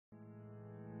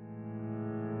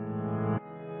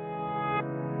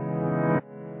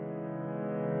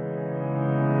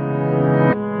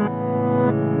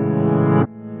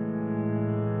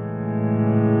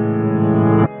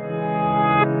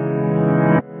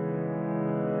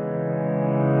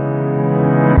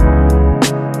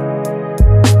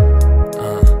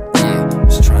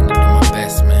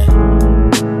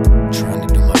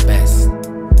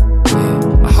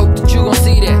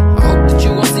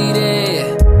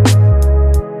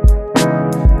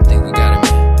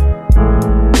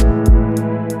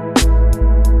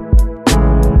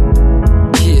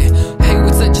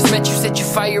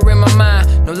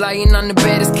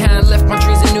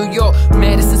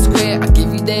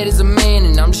as a man,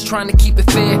 and I'm just trying to keep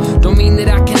it fair. Don't mean that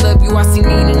I can love you, I see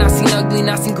mean and I see ugly, and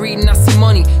I see greed and I see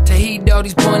money. To heed all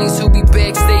these bunnies who be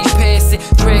backstage passing,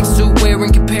 tracksuit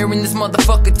wearing, comparing this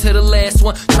motherfucker to the last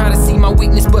one. Try to see my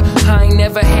weakness, but I ain't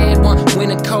never had one.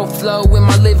 When a cold flow in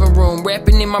my living room,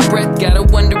 rapping in my breath, gotta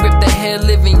wonder if the hell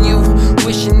living you.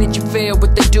 Wishing that you fail,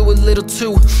 but they do a little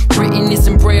too. Written this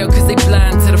in braille, cause they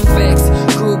blind to the facts.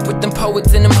 Grew up with them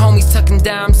poets and them homies tucking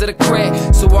dimes at a crack.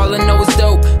 So all I know is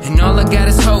dope, and all I got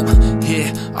is hope.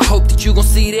 Yeah, I hope that you gon'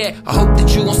 see that. I hope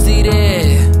that you gon' see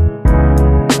that.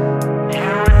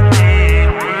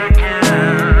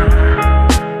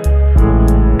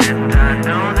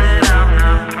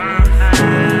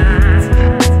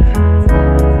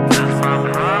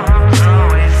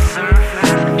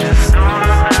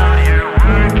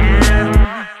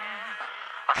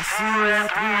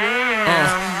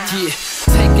 Yeah,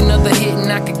 take another hit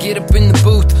and I could get up in the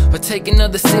booth, or take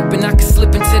another sip and I could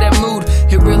slip into that mood.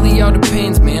 It really all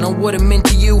depends, man, on what it meant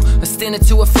to you. A standing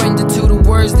to a friend or two, the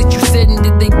words that you said, and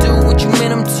did they do what you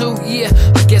meant them to? Yeah,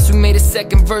 I guess we made a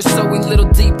second verse so we a little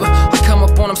deeper. I come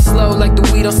up on them slow like the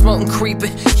weed I'm smoking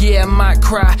creeping. Yeah, I might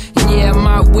cry, and yeah, I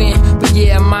might win, but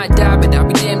yeah, I might die, but I'll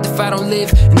be damned if I don't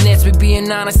live. And that's me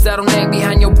being honest, I don't act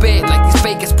behind your back like these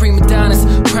fake ass prima donnas.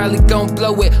 Probably gon'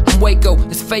 blow it, I'm Waco,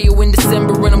 it's Fayo in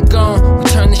December and I'm gone. We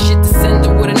turn this shit to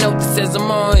sender with a note that says I'm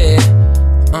on,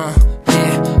 yeah.